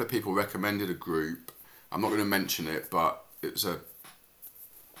 But a couple of people recommended a group. I'm not going to mention it, but it was a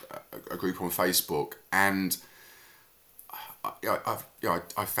group on Facebook, and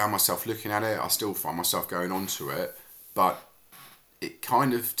I found myself looking at it. I still find myself going onto it, but it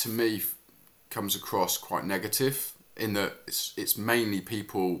kind of, to me, comes across quite negative, in that it's mainly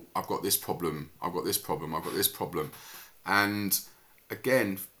people, I've got this problem, and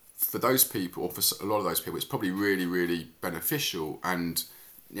again, for those people, or for a lot of those people, it's probably really, really beneficial, and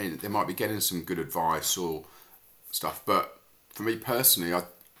they might be getting some good advice or stuff. But for me personally, I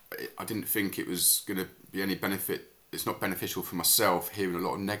didn't think it was going to be any benefit. It's not beneficial for myself hearing a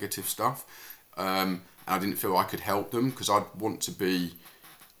lot of negative stuff, and I didn't feel I could help them, because I'd want to be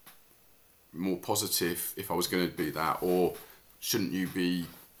more positive if I was going to be that. Or shouldn't you be?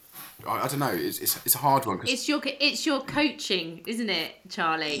 I don't know. It's a hard one. It's your coaching, isn't it,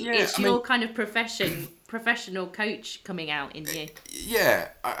 Charlie? Yeah, it's your kind of professional coach coming out in you. Yeah,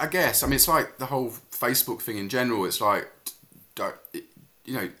 I guess. I mean, it's like the whole Facebook thing in general. It's like, I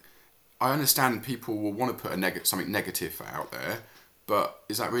understand people will want to put something negative out there, but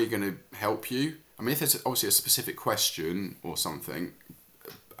is that really going to help you? I mean, if there's obviously a specific question or something,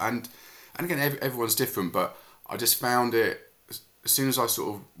 and again, everyone's different, but I just found it, as soon as I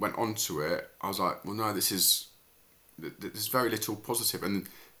sort of went onto it, I was like, well, no, there's very little positive. And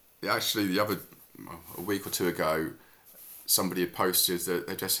actually, a week or two ago, somebody had posted that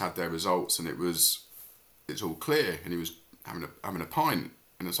they just had their results, and it's all clear, and he was having a pint,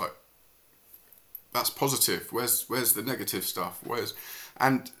 and it's like, that's positive. Where's the negative stuff?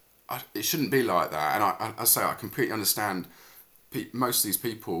 It shouldn't be like that. And I say I completely understand. Most of these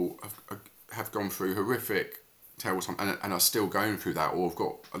people have gone through horrific, terrible time, and are still going through that, or have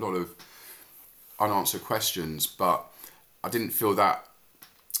got a lot of unanswered questions, but I didn't feel that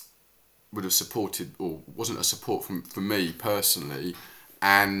would have supported, or wasn't a support for me personally,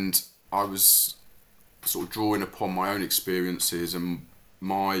 and I was sort of drawing upon my own experiences and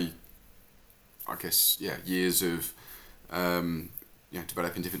my, I guess, years of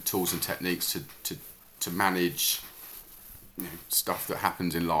developing different tools and techniques to manage stuff that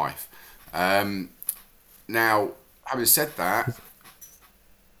happens in life. Now, having said that,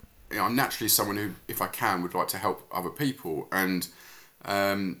 I'm naturally someone who, if I can, would like to help other people. And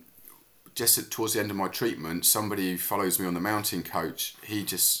just towards the end of my treatment, somebody who follows me on the Mountain Coach, he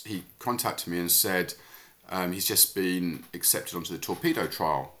contacted me and said he's just been accepted onto the Torpedo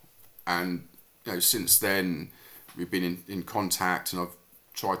trial. And since then, we've been in contact, and I've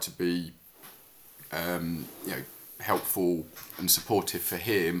tried to be helpful and supportive for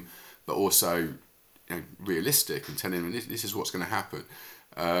him, but also realistic and telling him this is what's going to happen.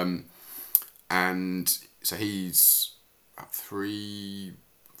 And so he's about 3-4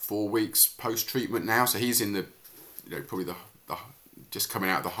 weeks post treatment now. So he's in the probably the just coming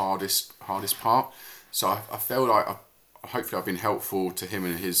out of the hardest part. So I feel like hopefully I've been helpful to him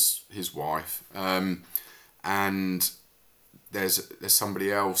and his wife. And there's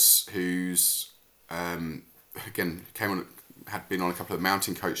somebody else who's again had been on a couple of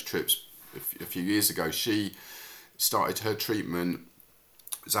Mountain Coach trips a few years ago. She started her treatment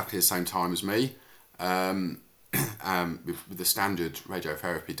exactly the same time as me, with the standard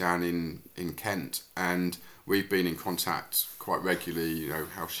radiotherapy down in Kent, and we've been in contact quite regularly.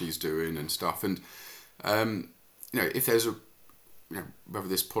 How she's doing and stuff, and if there's whether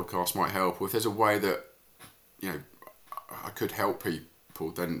this podcast might help, or if there's a way that I could help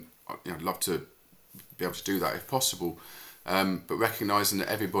people, then I'd love to be able to do that if possible. But recognising that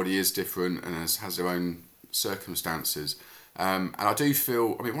everybody is different and has their own circumstances. And I do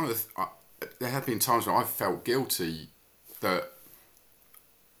feel, there have been times when I've felt guilty that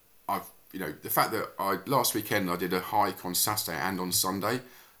the fact that last weekend I did a hike on Saturday and on Sunday,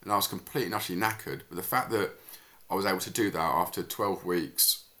 and I was completely and utterly knackered. But the fact that I was able to do that after 12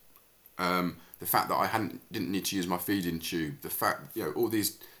 weeks, the fact that I didn't need to use my feeding tube, the fact, all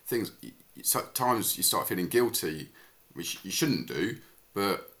these things, sometimes you start feeling guilty, which you shouldn't do,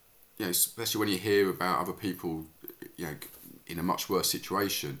 but, especially when you hear about other people, in a much worse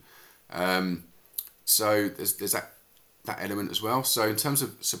situation. So there's that element as well. So in terms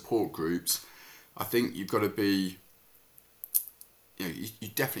of support groups, I think you've got to be, you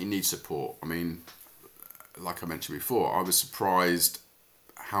definitely need support. Like I mentioned before, I was surprised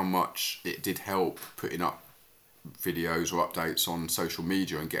how much it did help putting up videos or updates on social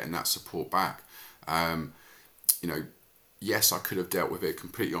media and getting that support back. Yes, I could have dealt with it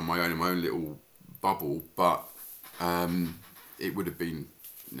completely on my own, in my own little bubble, but it would have been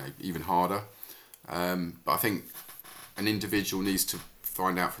even harder. But I think an individual needs to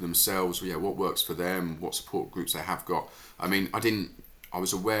find out for themselves what works for them, what support groups they have got. I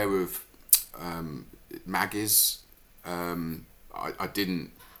was aware of Maggie's. I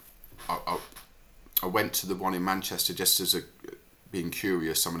went to the one in Manchester just as being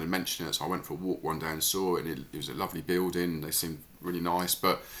curious. Someone had mentioned it, so I went for a walk one day and saw it, and it was a lovely building. They seemed really nice,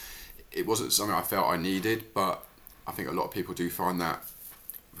 but it wasn't something I felt I needed. But I think a lot of people do find that,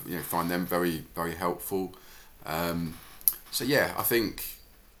 find them very, very helpful. So I think,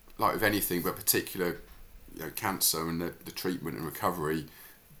 like with anything, but particular, cancer and the treatment and recovery,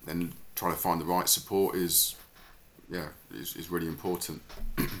 then trying to find the right support is really important.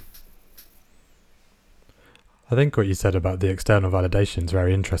 I think what you said about the external validation is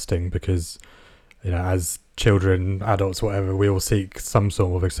very interesting, because as children, adults, whatever, we all seek some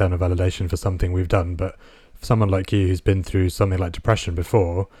sort of external validation for something we've done. But for someone like you who's been through something like depression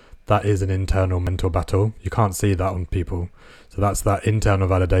before, that is an internal mental battle. You can't see that on people. So that's that internal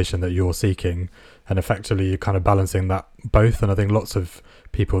validation that you're seeking, and effectively you're kind of balancing that both. And I think lots of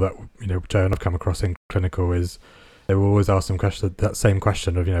people that Joe and I've come across in clinical is they will always ask that same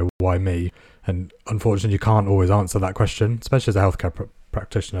question of why me? And unfortunately you can't always answer that question, especially as a healthcare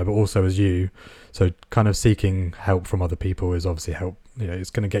practitioner, but also as you. So kind of seeking help from other people is obviously help.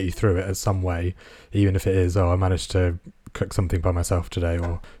 It's going to get you through it in some way, even if it is, I managed to cook something by myself today,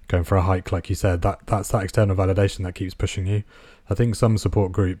 or going for a hike, like you said. That's that external validation that keeps pushing you. I think some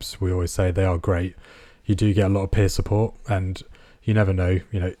support groups, we always say they are great. You do get a lot of peer support, and you never know,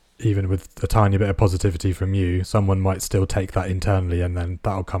 even with a tiny bit of positivity from you, someone might still take that internally, and then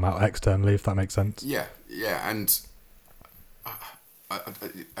that'll come out externally, if that makes sense. Yeah, and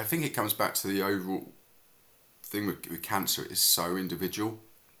I think it comes back to the overall thing with cancer. It's so individual.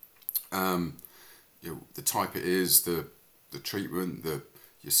 The type it is, the treatment,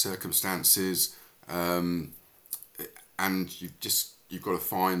 your circumstances, and you've got to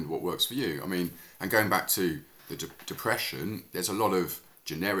find what works for you. I mean, and going back to the depression, there's a lot of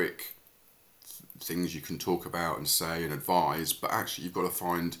generic things you can talk about and say and advise, but actually you've got to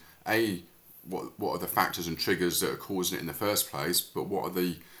find what are the factors and triggers that are causing it in the first place, but what are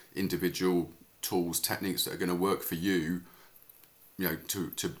the individual tools, techniques that are going to work for you, you know,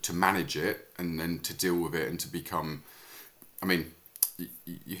 to manage it and then to deal with it and to become, I mean,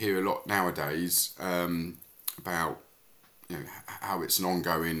 you hear a lot nowadays about, you know, how it's an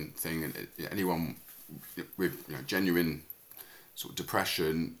ongoing thing, and anyone with, you know, genuine sort of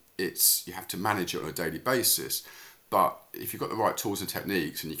depression, you have to manage it on a daily basis. But if you've got the right tools and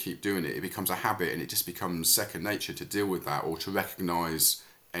techniques and you keep doing it, it becomes a habit, and it just becomes second nature to deal with that or to recognise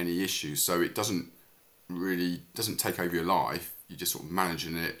any issues. So it doesn't take over your life. You're just sort of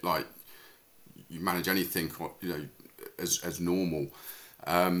managing it like you manage anything, you know, as normal.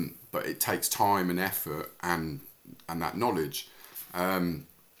 But it takes time and effort and that knowledge. And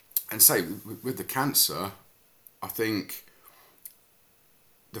say with the cancer, I think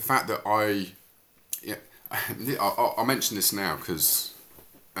the fact that I'll mention this now because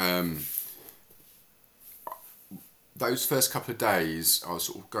those first couple of days I was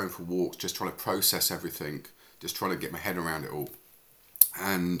sort of going for walks, just trying to process everything, just trying to get my head around it all.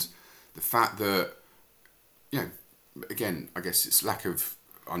 And the fact that, you know, again, I guess it's lack of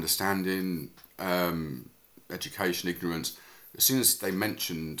understanding, education, ignorance. As soon as they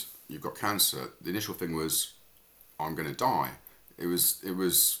mentioned you've got cancer, the initial thing was, I'm going to die. It was,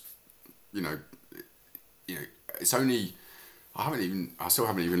 you know, it's only, I still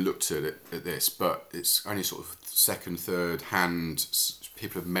haven't even looked at this, but it's only sort of second, third hand.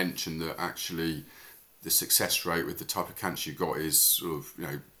 People have mentioned that actually the success rate with the type of cancer you got is sort of, you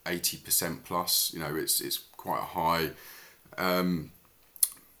know, 80% plus. You know, it's quite a high.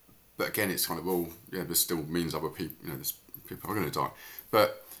 But again, it's kind of, well, yeah, this still means other people, you know, there's people are going to die.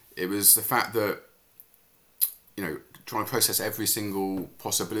 But it was the fact that, you know, trying to process every single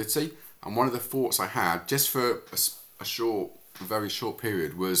possibility. And one of the thoughts I had, just for a very short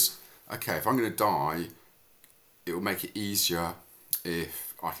period, was, okay, if I'm going to die, it will make it easier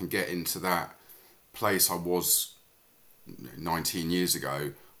if I can get into that place I was 19 years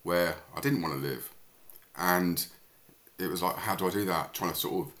ago where I didn't want to live. And it was like, how do I do that? Trying to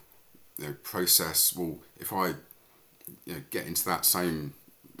sort of, you know, process, well, if I, you know, get into that same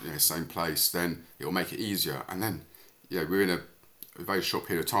place, then it will make it easier. And then, you know, we're in a very short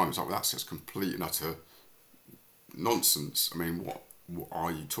period of time. It's like, well, that's just complete and utter nonsense. I mean, what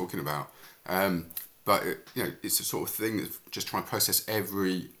are you talking about? But you know, it's the sort of thing of just trying to process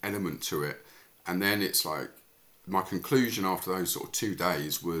every element to it. And then it's like, my conclusion after those sort of 2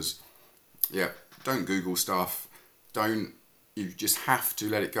 days was, yeah, don't Google stuff. You just have to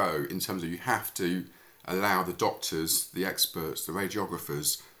let it go, in terms of you have to allow the doctors, the experts, the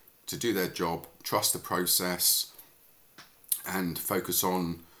radiographers to do their job, trust the process, and focus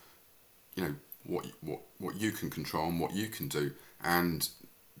on, you know, what you can control and what you can do. And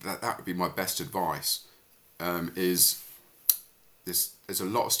that would be my best advice. Is there's a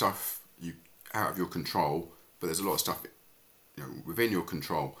lot of stuff out of your control, but there's a lot of stuff, you know, within your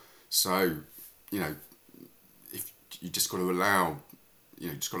control. So, you know, if you just got to allow, you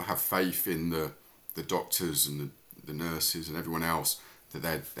know, just got to have faith in the doctors and the nurses and everyone else,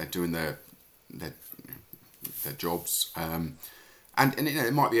 that they're doing their jobs. And you know,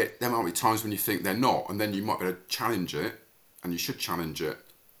 there might be times when you think they're not, and then you might be able to challenge it, and you should challenge it.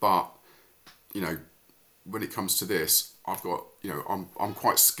 But, you know, when it comes to this, I've got, you know, I'm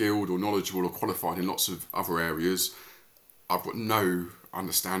quite skilled or knowledgeable or qualified in lots of other areas. I've got no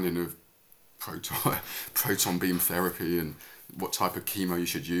understanding of proton beam therapy and what type of chemo you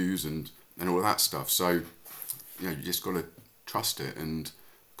should use and all of that stuff. So, you know, you just got to trust it, and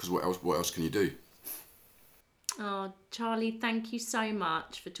because what else can you do? Oh, Charlie, thank you so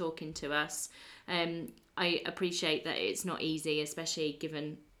much for talking to us. I appreciate that it's not easy, especially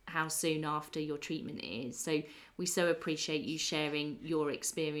given how soon after your treatment it is. So we so appreciate you sharing your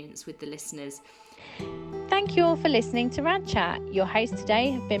experience with the listeners. Thank you all for listening to Rad Chat. Your hosts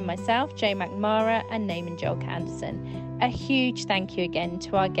today have been myself, Jo McNamara, and Naaman Joel Anderson. A huge thank you again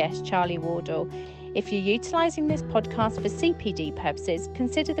to our guest, Charlie Wardle. If you're utilising this podcast for CPD purposes,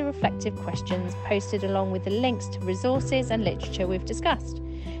 consider the reflective questions posted along with the links to resources and literature we've discussed.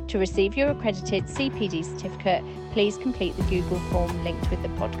 To receive your accredited CPD certificate, please complete the Google form linked with the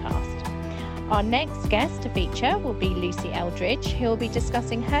podcast. Our next guest to feature will be Lucy Eldridge, who will be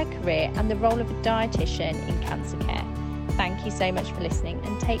discussing her career and the role of a dietitian in cancer care. Thank you so much for listening,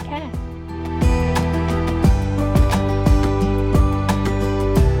 and take care.